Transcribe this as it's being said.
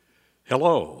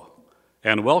Hello,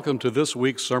 and welcome to this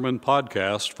week's sermon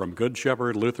podcast from Good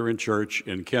Shepherd Lutheran Church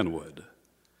in Kenwood.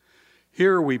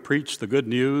 Here we preach the good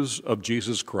news of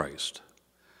Jesus Christ.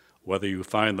 Whether you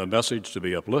find the message to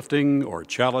be uplifting or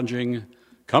challenging,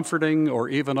 comforting or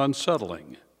even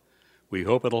unsettling, we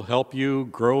hope it'll help you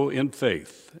grow in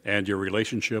faith and your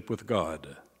relationship with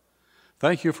God.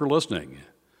 Thank you for listening.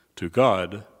 To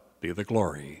God be the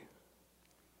glory.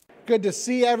 Good to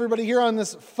see everybody here on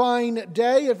this fine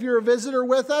day. If you're a visitor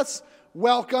with us,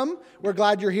 welcome. We're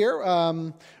glad you're here.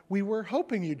 We were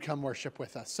hoping you'd come worship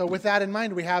with us. So with that in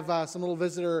mind, we have some little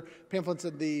visitor pamphlets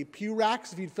at the pew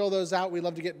racks. If you'd fill those out, we'd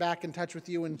love to get back in touch with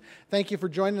you, and thank you for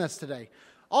joining us today.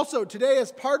 Also, today,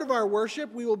 as part of our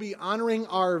worship, we will be honoring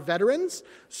our veterans.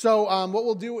 So what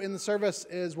we'll do in the service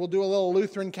is we'll do a little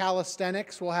Lutheran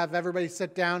calisthenics. We'll have everybody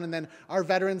sit down, and then our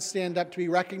veterans stand up to be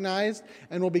recognized,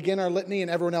 and we'll begin our litany,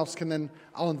 and everyone else can then,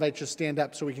 I'll invite you to stand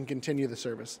up so we can continue the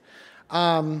service.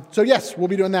 So yes, we'll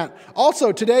be doing that.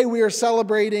 Also, today we are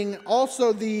celebrating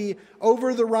also the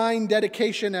Over the Rhine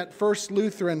dedication at First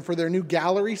Lutheran for their new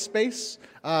gallery space,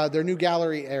 their new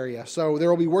gallery area. So there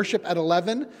will be worship at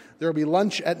 11, there will be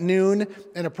lunch at noon,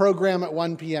 and a program at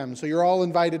 1 p.m. So you're all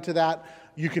invited to that.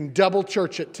 You can double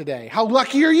church it today. How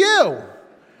lucky are you?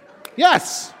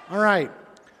 Yes. All right.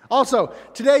 Also,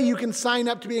 today you can sign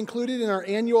up to be included in our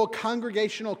annual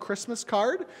congregational Christmas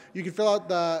card. You can fill out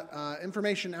the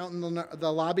information out in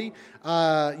the lobby.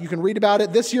 You can read about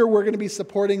it. This year we're going to be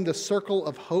supporting the Circle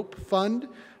of Hope Fund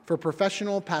for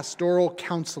Professional Pastoral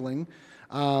Counseling,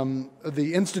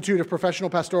 the Institute of Professional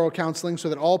Pastoral Counseling, so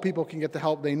that all people can get the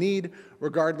help they need,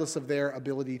 regardless of their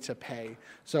ability to pay.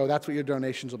 So that's what your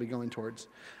donations will be going towards.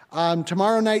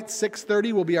 Tomorrow night,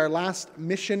 6:30, will be our last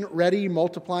Mission Ready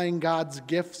Multiplying God's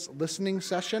Gifts listening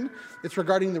session. It's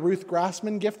regarding the Ruth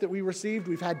Grassman gift that we received.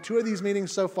 We've had 2 of these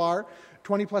meetings so far.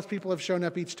 20-plus people have shown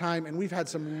up each time, and we've had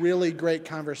some really great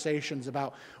conversations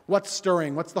about what's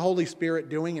stirring, what's the Holy Spirit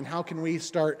doing, and how can we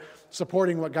start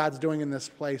supporting what God's doing in this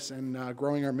place and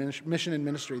growing our mission and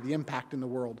ministry, the impact in the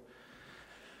world.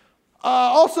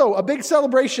 Also, a big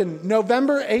celebration,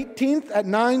 November 18th at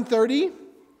 9:30.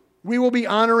 We will be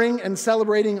honoring and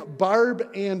celebrating Barb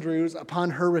Andrews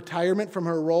upon her retirement from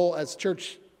her role as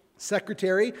church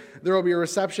secretary. There will be a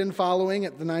reception following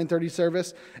at the 9:30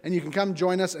 service, and you can come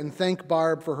join us and thank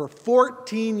Barb for her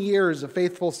 14 years of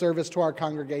faithful service to our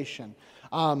congregation.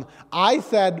 I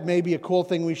said maybe a cool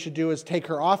thing we should do is take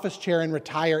her office chair and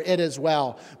retire it as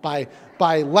well by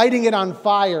lighting it on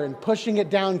fire and pushing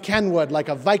it down Kenwood like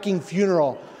a Viking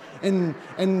funeral.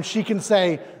 And she can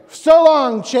say, "So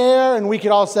long, chair," and we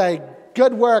could all say,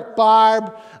 "Good work,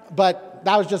 Barb." But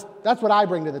that's what I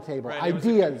bring to the table, right,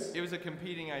 ideas. It was a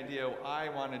competing idea. I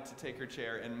wanted to take her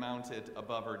chair and mount it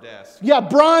above her desk. Yeah,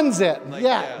 bronze it.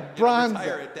 Bronze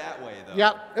retire it that way, though.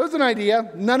 Yeah, it was an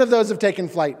idea. None of those have taken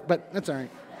flight, but that's all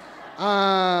right.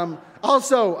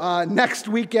 Also, next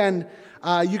weekend,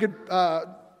 you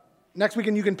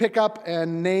can pick up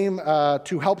and name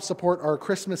to help support our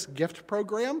Christmas gift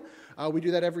program. We do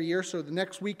that every year, so the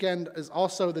next weekend is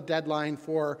also the deadline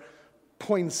for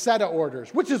poinsettia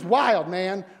orders, which is wild,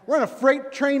 man. We're on a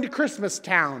freight train to Christmas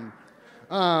town.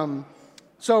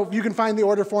 So you can find the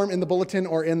order form in the bulletin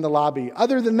or in the lobby.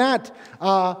 Other than that,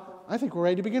 I think we're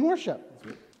ready to begin worship.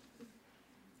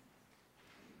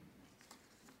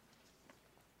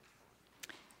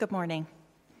 Good morning.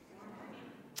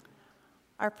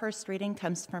 Our first reading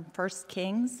comes from 1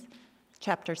 Kings,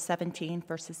 chapter 17,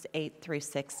 verses 8 through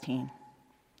 16.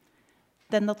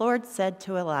 Then the Lord said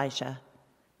to Elijah,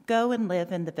 "Go and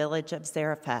live in the village of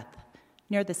Zarephath,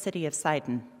 near the city of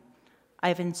Sidon. I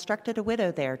have instructed a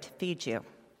widow there to feed you."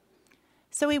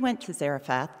 So he went to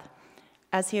Zarephath.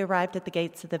 As he arrived at the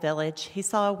gates of the village, he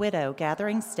saw a widow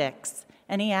gathering sticks,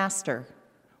 and he asked her,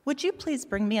 "Would you please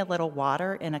bring me a little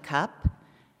water in a cup?"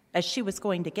 As she was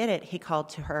going to get it, he called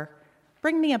to her,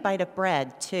 "Bring me a bite of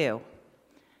bread, too."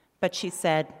 But she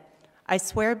said, "I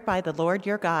swear by the Lord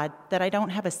your God that I don't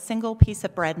have a single piece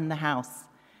of bread in the house,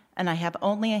 and I have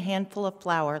only a handful of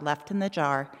flour left in the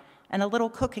jar and a little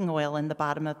cooking oil in the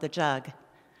bottom of the jug.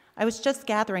 I was just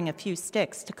gathering a few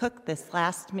sticks to cook this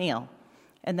last meal,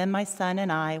 and then my son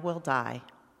and I will die."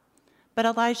 But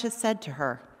Elijah said to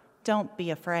her, "Don't be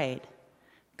afraid.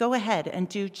 Go ahead and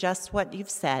do just what you've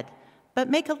said, but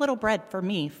make a little bread for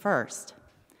me first.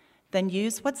 Then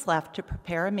use what's left to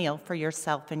prepare a meal for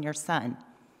yourself and your son.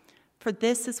 For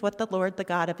this is what the Lord, the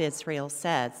God of Israel,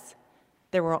 says.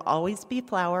 There will always be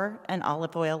flour and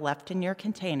olive oil left in your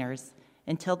containers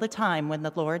until the time when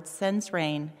the Lord sends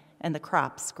rain and the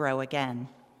crops grow again."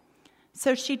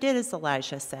 So she did as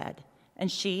Elijah said,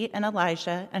 and she and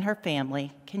Elijah and her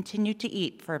family continued to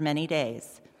eat for many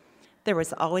days. There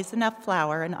was always enough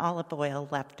flour and olive oil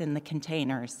left in the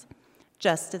containers,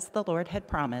 just as the Lord had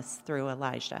promised through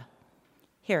Elijah.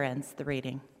 Here ends the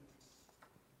reading.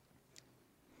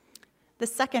 The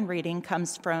second reading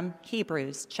comes from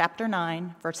Hebrews chapter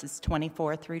 9, verses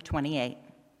 24 through 28.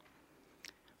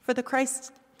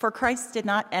 For Christ did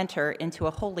not enter into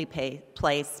a holy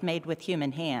place made with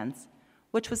human hands,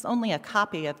 which was only a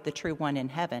copy of the true one in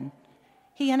heaven.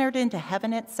 He entered into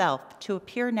heaven itself to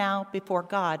appear now before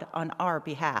God on our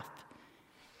behalf.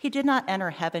 He did not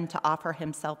enter heaven to offer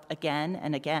himself again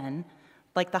and again,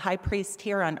 like the high priest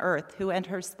here on earth who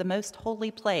enters the most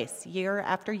holy place year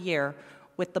after year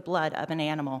with the blood of an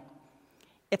animal.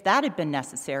 If that had been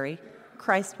necessary,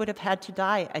 Christ would have had to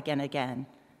die again,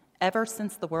 ever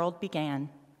since the world began.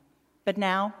 But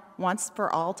now, once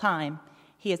for all time,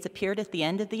 he has appeared at the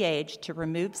end of the age to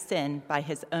remove sin by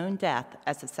his own death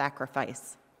as a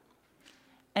sacrifice.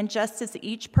 And just as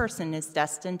each person is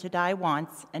destined to die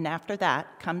once, and after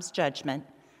that comes judgment,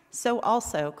 so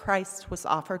also Christ was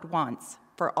offered once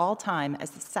for all time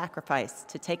as a sacrifice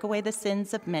to take away the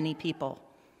sins of many people.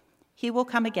 He will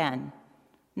come again,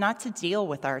 not to deal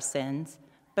with our sins,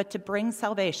 but to bring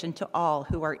salvation to all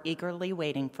who are eagerly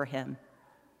waiting for him.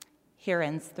 Here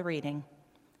ends the reading.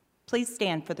 Please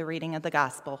stand for the reading of the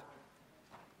gospel.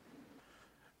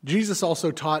 Jesus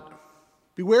also taught,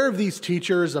 "Beware of these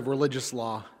teachers of religious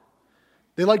law.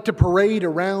 They like to parade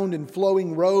around in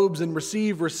flowing robes and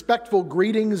receive respectful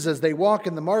greetings as they walk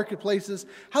in the marketplaces.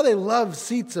 How they love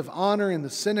seats of honor in the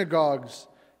synagogues,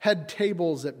 head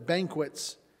tables at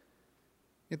banquets.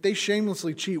 Yet they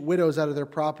shamelessly cheat widows out of their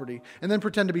property and then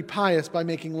pretend to be pious by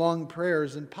making long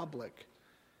prayers in public.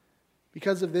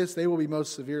 Because of this, they will be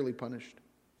most severely punished."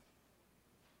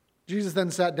 Jesus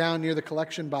then sat down near the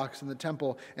collection box in the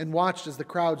temple and watched as the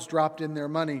crowds dropped in their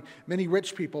money. Many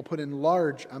rich people put in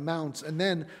large amounts, and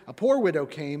then a poor widow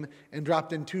came and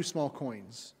dropped in 2 small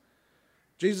coins.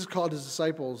 Jesus called his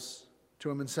disciples to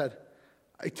him and said,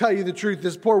 "I tell you the truth,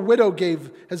 this poor widow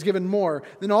has given more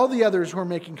than all the others who are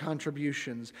making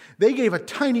contributions. They gave a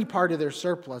tiny part of their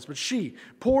surplus, but she,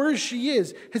 poor as she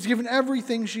is, has given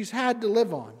everything she's had to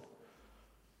live on."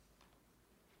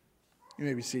 You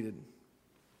may be seated.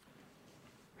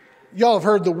 Y'all have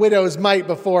heard the widow's mite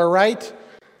before, right?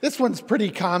 This one's pretty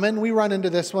common. We run into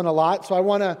this one a lot, so I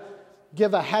want to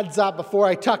give a heads up before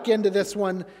I tuck into this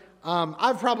one.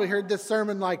 I've probably heard this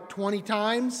sermon like 20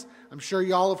 times. I'm sure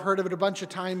y'all have heard of it a bunch of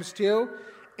times too.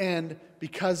 And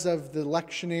because of the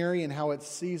lectionary and how it's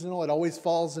seasonal, it always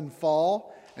falls in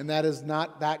fall. And that is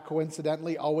not that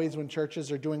coincidentally always when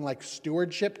churches are doing like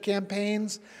stewardship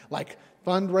campaigns, like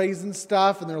fundraising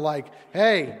stuff. And they're like,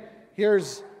 "Hey,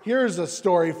 here's a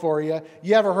story for you.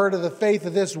 You ever heard of the faith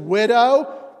of this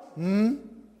widow?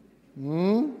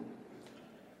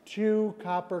 2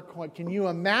 copper coins." Can you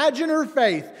imagine her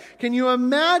faith? Can you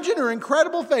imagine her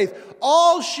incredible faith?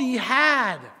 All she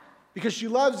had, because she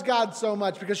loves God so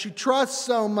much, because she trusts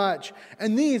so much.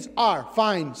 And these are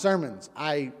fine sermons.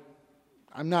 I'm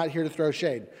not here to throw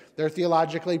shade. They're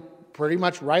theologically pretty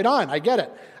much right on. I get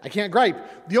it. I can't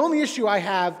gripe. The only issue I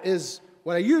have is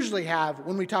what I usually have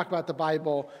when we talk about the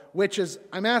Bible, which is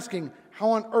I'm asking,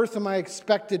 how on earth am I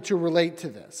expected to relate to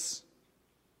this?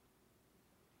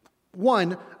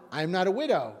 One, I'm not a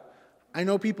widow. I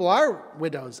know people are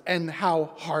widows and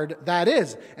how hard that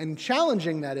is and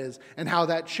challenging that is and how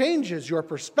that changes your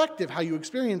perspective, how you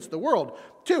experience the world.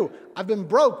 2, I've been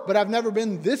broke, but I've never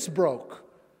been this broke.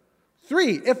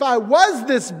 3, if I was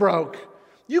this broke,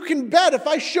 you can bet if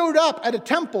I showed up at a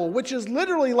temple, which is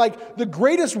literally like the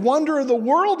greatest wonder of the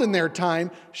world in their time,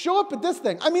 show up at this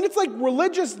thing. I mean, it's like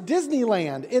religious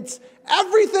Disneyland. It's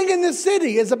everything in the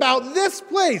city is about this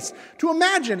place. To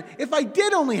imagine, if I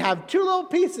did only have 2 little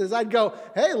pieces, I'd go,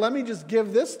 "Hey, let me just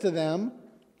give this to them.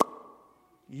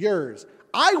 Yours."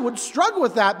 I would struggle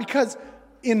with that because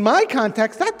in my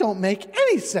context, that don't make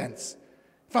any sense.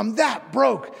 If I'm that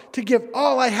broke to give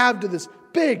all I have to this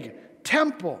big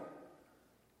temple.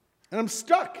 And I'm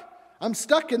stuck. I'm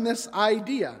stuck in this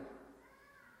idea.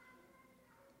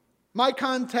 My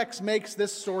context makes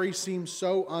this story seem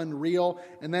so unreal,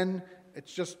 and then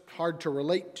it's just hard to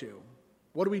relate to.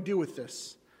 What do we do with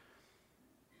this?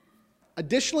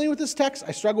 Additionally, with this text,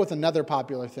 I struggle with another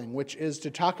popular thing, which is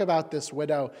to talk about this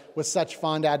widow with such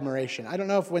fond admiration. I don't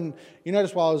know if when you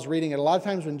notice while I was reading it, a lot of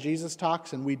times when Jesus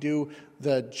talks and we do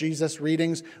the Jesus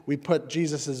readings, we put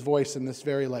Jesus' voice in this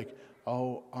very like,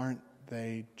 "Oh, aren't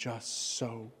they just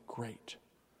so great?"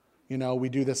 You know, we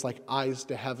do this like eyes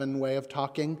to heaven way of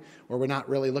talking where we're not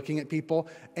really looking at people.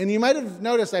 And you might have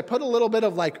noticed I put a little bit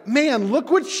of like, "Man,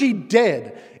 look what she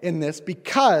did" in this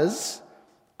because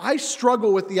I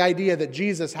struggle with the idea that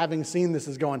Jesus, having seen this,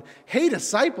 is going, hey,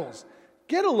 disciples,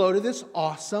 get a load of this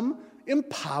awesome,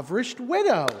 impoverished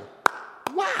widow.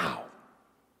 Wow.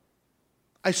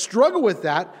 I struggle with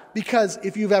that because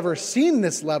if you've ever seen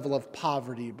this level of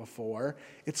poverty before,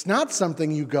 it's not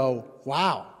something you go,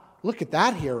 wow, look at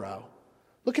that hero.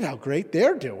 Look at how great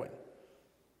they're doing.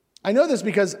 I know this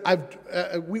because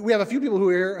we have a few people who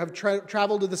here have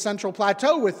traveled to the Central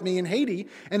Plateau with me in Haiti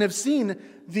and have seen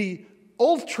the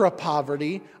ultra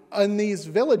poverty in these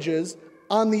villages,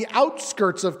 on the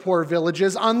outskirts of poor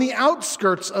villages, on the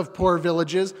outskirts of poor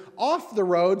villages, off the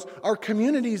roads, are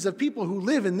communities of people who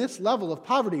live in this level of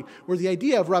poverty where the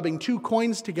idea of rubbing 2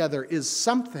 coins together is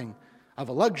something of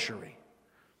a luxury.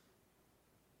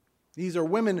 These are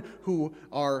women who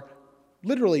are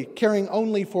literally caring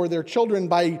only for their children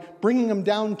by bringing them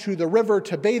down to the river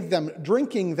to bathe them,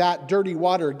 drinking that dirty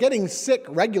water, getting sick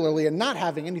regularly, and not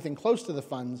having anything close to the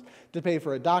funds to pay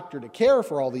for a doctor to care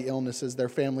for all the illnesses their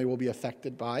family will be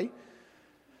affected by.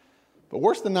 But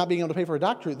worse than not being able to pay for a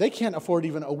doctor, they can't afford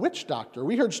even a witch doctor.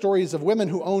 We heard stories of women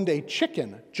who owned a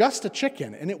chicken, just a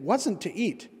chicken, and it wasn't to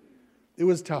eat. It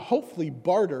was to hopefully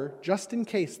barter just in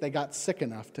case they got sick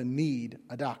enough to need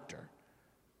a doctor.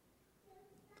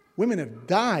 Women have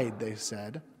died, they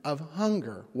said, of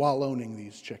hunger while owning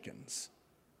these chickens.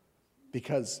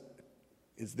 Because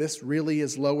is this really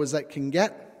as low as it can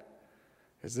get?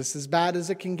 Is this as bad as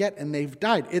it can get? And they've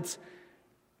died.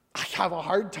 I have a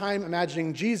hard time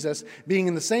imagining Jesus being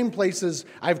in the same places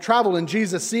I've traveled and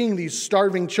Jesus seeing these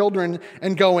starving children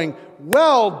and going,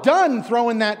 well done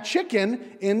throwing that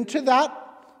chicken into that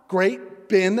great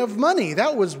bin of money.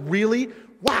 That was really,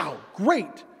 wow,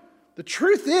 great. The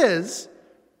truth is,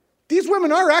 these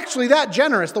women are actually that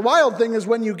generous. The wild thing is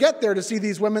when you get there to see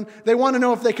these women, they want to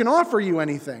know if they can offer you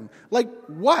anything. Like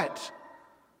what?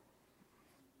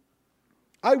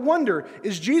 I wonder,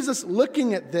 is Jesus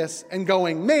looking at this and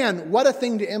going, man, what a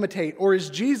thing to imitate? Or is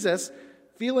Jesus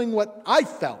feeling what I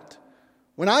felt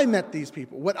when I met these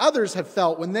people, what others have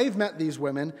felt when they've met these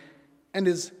women, and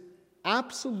is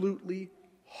absolutely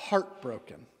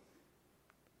heartbroken?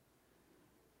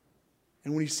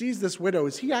 And when he sees this widow,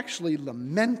 is he actually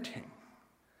lamenting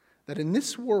that in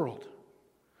this world,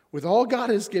 with all God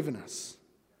has given us,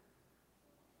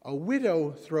 a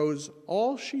widow throws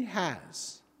all she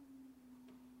has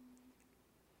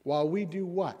while we do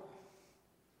what?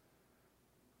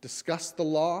 Discuss the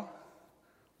law?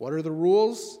 What are the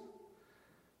rules?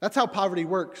 That's how poverty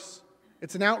works.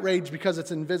 It's an outrage because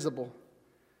it's invisible.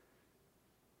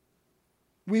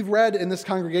 We've read in this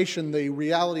congregation the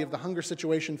reality of the hunger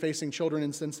situation facing children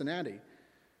in Cincinnati.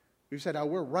 We've said how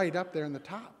we're right up there in the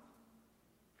top.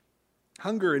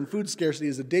 Hunger and food scarcity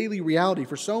is a daily reality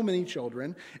for so many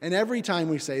children, and every time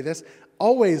we say this,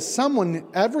 always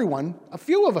everyone, a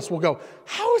few of us will go,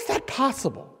 how is that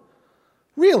possible?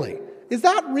 Really? Is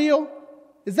that real?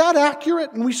 Is that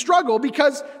accurate? And we struggle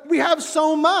because we have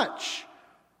so much.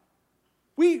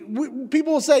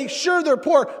 People will say, sure, they're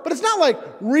poor, but it's not like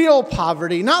real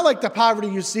poverty, not like the poverty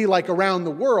you see like around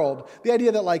the world. The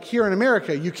idea that like here in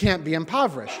America, you can't be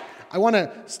impoverished. I want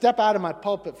to step out of my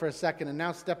pulpit for a second and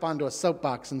now step onto a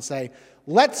soapbox and say,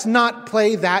 let's not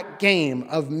play that game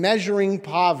of measuring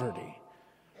poverty.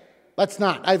 Let's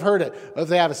not. I've heard it. If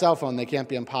they have a cell phone, they can't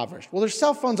be impoverished. Well, there's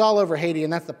cell phones all over Haiti,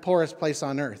 and that's the poorest place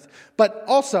on earth. But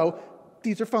also,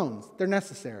 these are phones. They're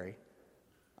necessary.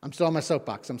 I'm still on my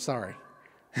soapbox. I'm sorry.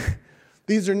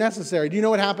 These are necessary. Do you know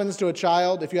what happens to a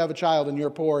child if you have a child and you're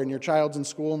poor and your child's in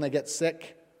school and they get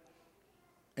sick?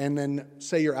 And then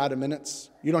say you're out of minutes.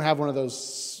 You don't have one of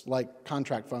those like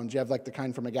contract phones. You have like the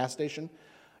kind from a gas station.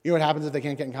 You know what happens if they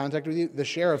can't get in contact with you? The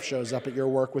sheriff shows up at your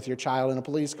work with your child in a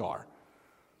police car.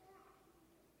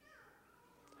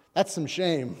 That's some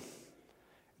shame.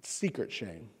 It's secret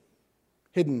shame.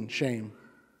 Hidden shame.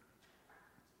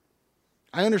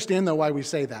 I understand, though, why we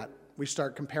say that. We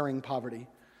start comparing poverty.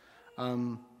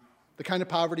 The kind of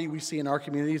poverty we see in our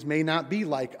communities may not be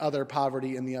like other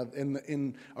poverty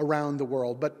in around the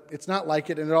world, but it's not like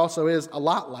it, and it also is a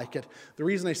lot like it. The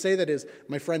reason I say that is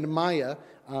my friend Maya,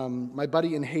 my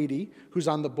buddy in Haiti, who's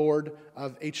on the board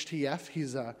of HTF.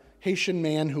 He's a Haitian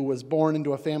man who was born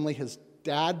into a family. His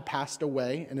dad passed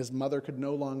away, and his mother could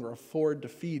no longer afford to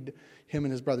feed him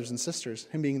and his brothers and sisters.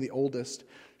 Him being the oldest,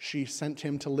 she sent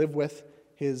him to live with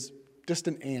his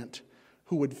distant aunt,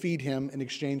 who would feed him in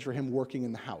exchange for him working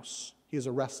in the house. He is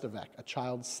a restovec, a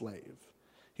child slave.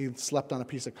 He slept on a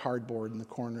piece of cardboard in the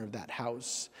corner of that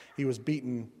house. He was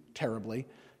beaten terribly.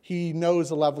 He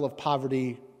knows a level of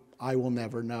poverty I will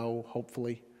never know,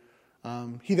 hopefully.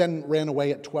 He then ran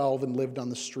away at 12 and lived on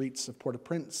the streets of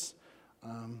Port-au-Prince.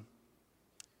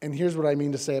 And here's what I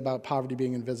mean to say about poverty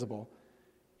being invisible.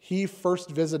 He first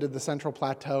visited the Central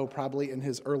Plateau probably in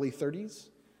his early 30s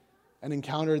and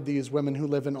encountered these women who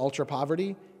live in ultra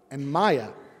poverty. And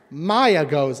Maya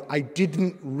goes, I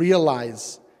didn't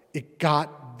realize it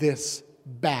got this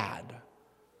bad.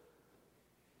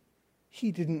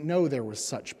 He didn't know there was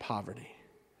such poverty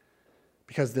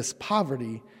because this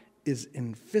poverty is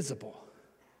invisible.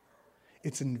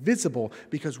 It's invisible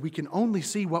because we can only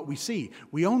see what we see.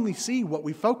 We only see what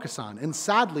we focus on. And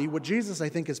sadly, what Jesus, I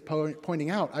think, is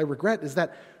pointing out, I regret, is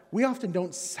that we often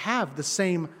don't have the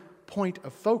same point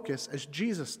of focus as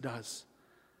Jesus does.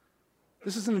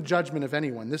 This isn't a judgment of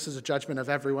anyone. This is a judgment of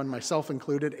everyone, myself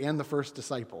included, and the first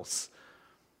disciples.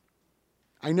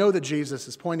 I know that Jesus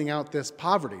is pointing out this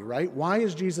poverty, right? Why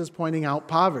is Jesus pointing out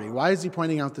poverty? Why is he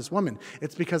pointing out this woman?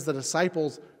 It's because the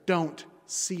disciples don't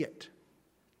see it.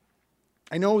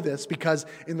 I know this because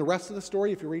in the rest of the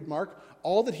story, if you read Mark,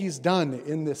 all that he's done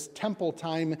in this temple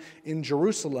time in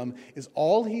Jerusalem is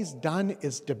all he's done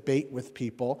is debate with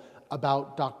people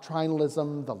about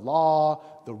doctrinalism, the law,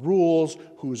 the rules,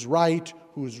 who's right,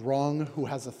 who's wrong, who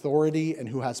has authority, and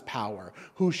who has power,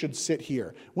 who should sit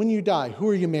here. When you die, who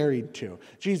are you married to?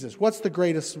 Jesus, what's the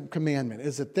greatest commandment?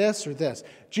 Is it this or this?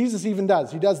 Jesus even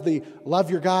does. He does the love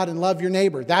your God and love your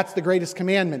neighbor. That's the greatest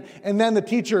commandment. And then the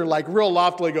teacher, like real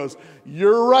loftily goes,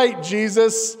 you're right,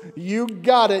 Jesus. You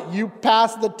got it. You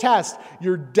passed the test.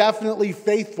 You're definitely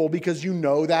faithful because you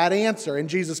know that answer. And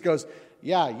Jesus goes,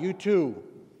 yeah, you too.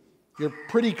 You're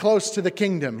pretty close to the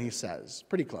kingdom, he says.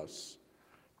 Pretty close.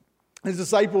 His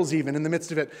disciples even, in the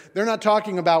midst of it, they're not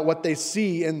talking about what they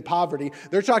see in poverty.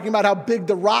 They're talking about how big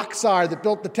the rocks are that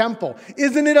built the temple.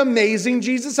 Isn't it amazing,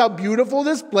 Jesus, how beautiful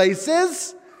this place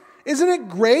is? Isn't it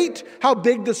great how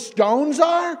big the stones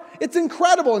are? It's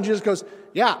incredible. And Jesus goes,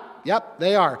 yep,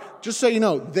 they are. Just so you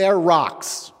know, they're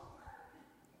rocks.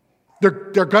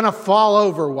 They're going to fall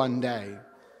over one day.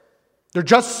 They're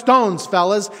just stones,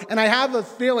 fellas. And I have a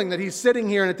feeling that he's sitting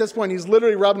here, and at this point, he's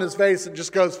literally rubbing his face and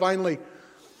just goes, finally,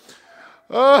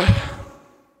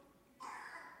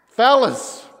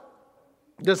 fellas,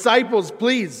 disciples,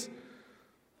 please.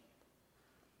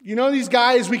 You know these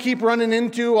guys we keep running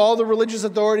into, all the religious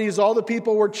authorities, all the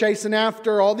people we're chasing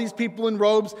after, all these people in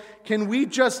robes. Can we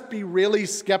just be really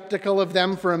skeptical of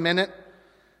them for a minute?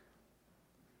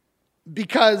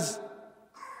 Because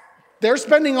they're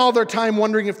spending all their time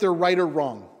wondering if they're right or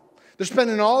wrong. They're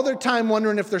spending all their time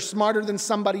wondering if they're smarter than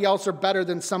somebody else or better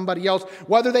than somebody else,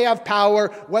 whether they have power,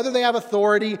 whether they have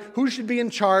authority, who should be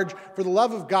in charge. For the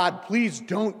love of God, please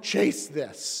don't chase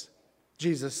this,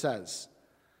 Jesus says.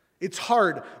 It's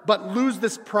hard, but lose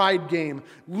this pride game.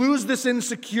 Lose this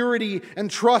insecurity and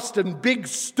trust in big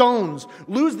stones.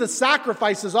 Lose the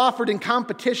sacrifices offered in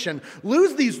competition.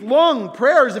 Lose these long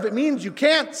prayers if it means you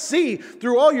can't see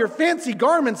through all your fancy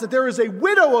garments that there is a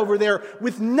widow over there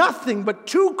with nothing but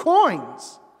 2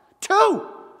 coins. 2.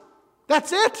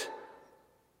 That's it.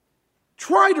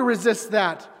 Try to resist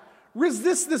that.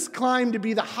 Resist this climb to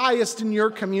be the highest in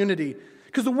your community.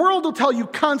 Because the world will tell you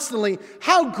constantly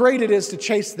how great it is to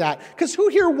chase that. Because who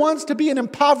here wants to be an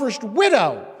impoverished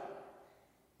widow?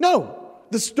 No.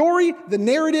 The story, the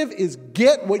narrative is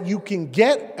get what you can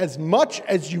get as much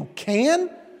as you can.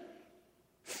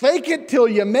 Fake it till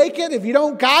you make it. If you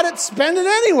don't got it, spend it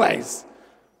anyways.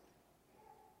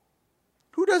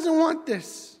 Who doesn't want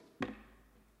this?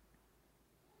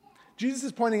 Jesus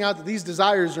is pointing out that these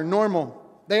desires are normal.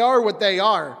 They are what they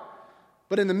are.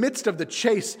 But in the midst of the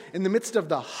chase, in the midst of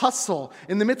the hustle,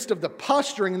 in the midst of the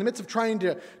posturing, in the midst of trying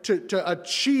to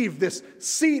achieve this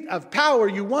seat of power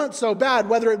you want so bad,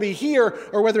 whether it be here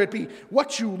or whether it be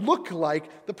what you look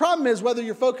like, the problem is whether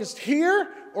you're focused here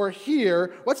or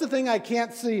here, what's the thing I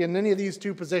can't see in any of these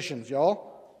 2 positions,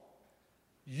 y'all?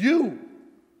 You.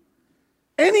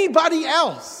 Anybody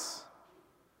else.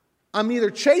 I'm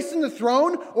either chasing the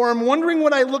throne or I'm wondering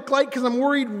what I look like because I'm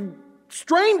worried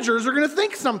strangers are going to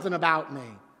think something about me.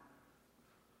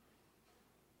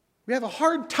 We have a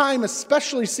hard time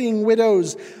especially seeing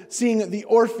widows, seeing the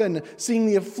orphan, seeing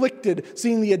the afflicted,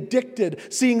 seeing the addicted,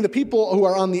 seeing the people who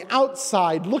are on the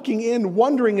outside, looking in,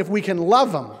 wondering if we can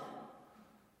love them.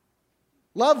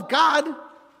 Love God,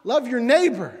 love your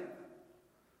neighbor.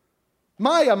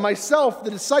 Maya, myself,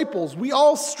 the disciples, we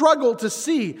all struggle to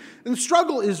see. And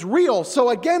struggle is real.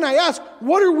 So again, I ask,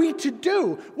 what are we to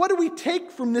do? What do we take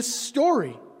from this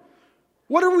story?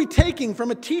 What are we taking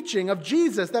from a teaching of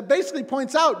Jesus that basically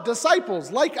points out disciples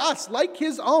like us, like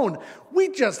his own? We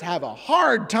just have a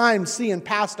hard time seeing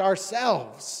past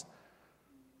ourselves.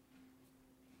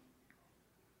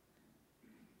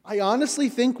 I honestly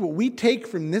think what we take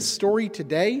from this story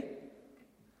today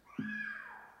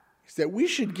is that we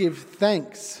should give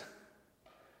thanks.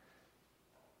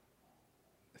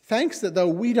 Thanks that though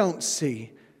we don't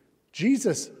see,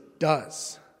 Jesus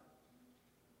does.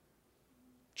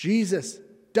 Jesus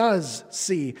does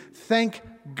see. Thank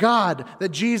God that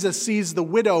Jesus sees the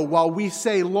widow while we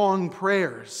say long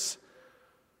prayers.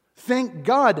 Thank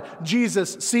God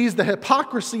Jesus sees the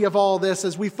hypocrisy of all this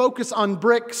as we focus on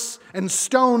bricks and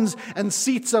stones and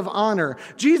seats of honor.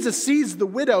 Jesus sees the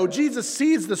widow. Jesus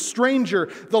sees the stranger,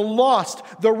 the lost,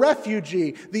 the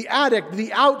refugee, the addict,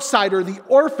 the outsider, the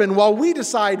orphan, while we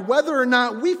decide whether or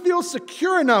not we feel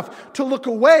secure enough to look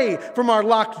away from our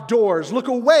locked doors, look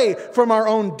away from our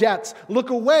own debts, look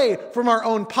away from our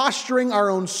own posturing, our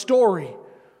own story.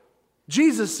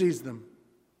 Jesus sees them.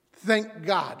 Thank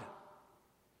God.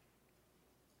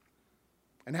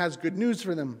 And has good news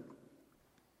for them.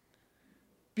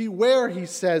 Beware, he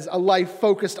says, a life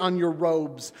focused on your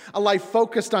robes, a life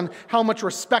focused on how much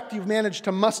respect you've managed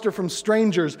to muster from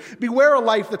strangers. Beware a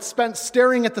life that's spent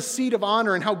staring at the seat of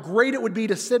honor and how great it would be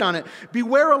to sit on it.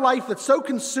 Beware a life that's so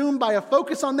consumed by a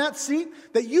focus on that seat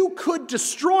that you could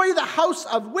destroy the house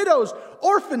of widows,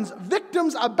 orphans,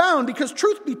 victims abound, because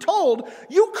truth be told,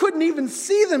 you couldn't even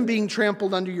see them being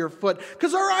trampled under your foot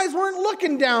because our eyes weren't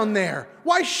looking down there.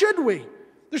 Why should we?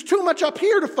 There's too much up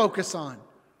here to focus on.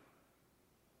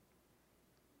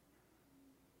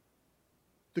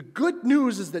 The good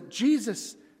news is that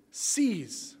Jesus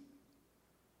sees.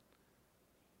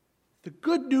 The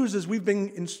good news is we've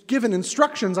been given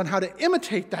instructions on how to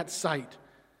imitate that sight.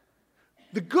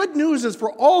 The good news is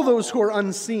for all those who are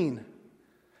unseen,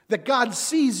 that God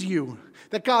sees you,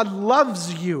 that God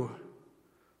loves you.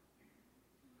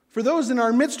 For those in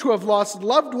our midst who have lost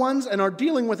loved ones and are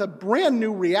dealing with a brand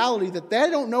new reality that they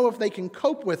don't know if they can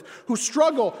cope with, who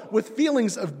struggle with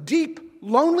feelings of deep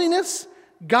loneliness,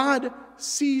 God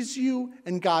sees you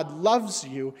and God loves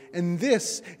you, and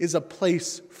this is a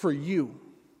place for you.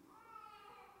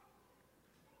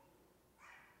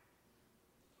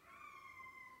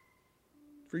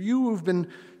 For you who've been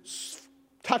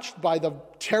touched by the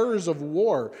terrors of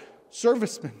war,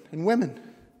 servicemen and women,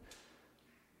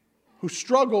 who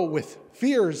struggle with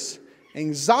fears,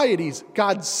 anxieties,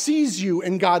 God sees you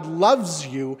and God loves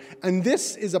you, and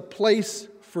this is a place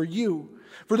for you.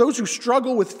 For those who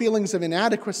struggle with feelings of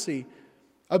inadequacy,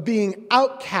 of being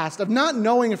outcast, of not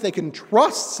knowing if they can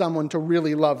trust someone to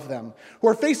really love them, who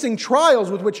are facing trials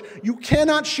with which you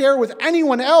cannot share with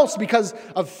anyone else because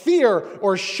of fear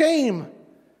or shame,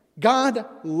 God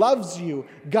loves you.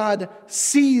 God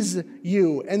sees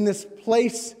you, and this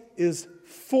place is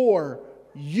for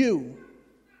you.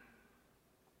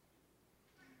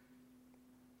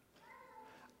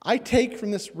 I take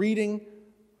from this reading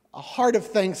a heart of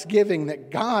thanksgiving that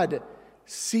God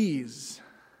sees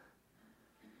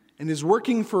and is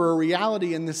working for a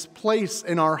reality in this place,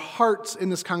 in our hearts, in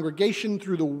this congregation,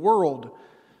 through the world,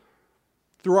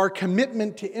 through our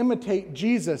commitment to imitate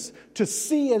Jesus, to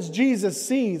see as Jesus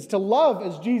sees, to love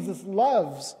as Jesus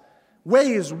loves,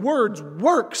 ways, words,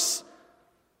 works.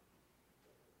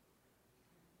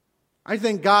 I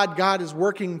thank God is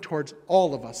working towards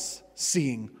all of us,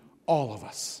 seeing all of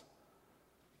us,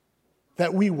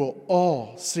 that we will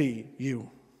all see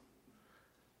you,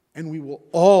 and we will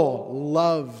all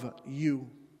love you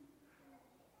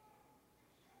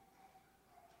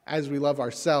as we love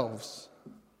ourselves.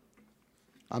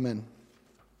 Amen.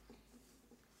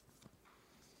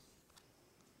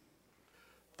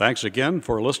 Thanks again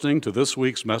for listening to this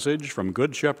week's message from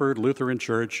Good Shepherd Lutheran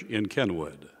Church in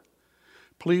Kenwood.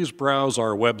 Please browse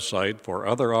our website for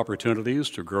other opportunities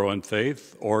to grow in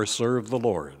faith or serve the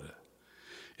Lord.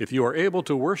 If you are able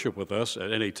to worship with us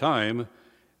at any time,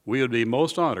 we would be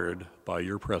most honored by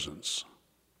your presence.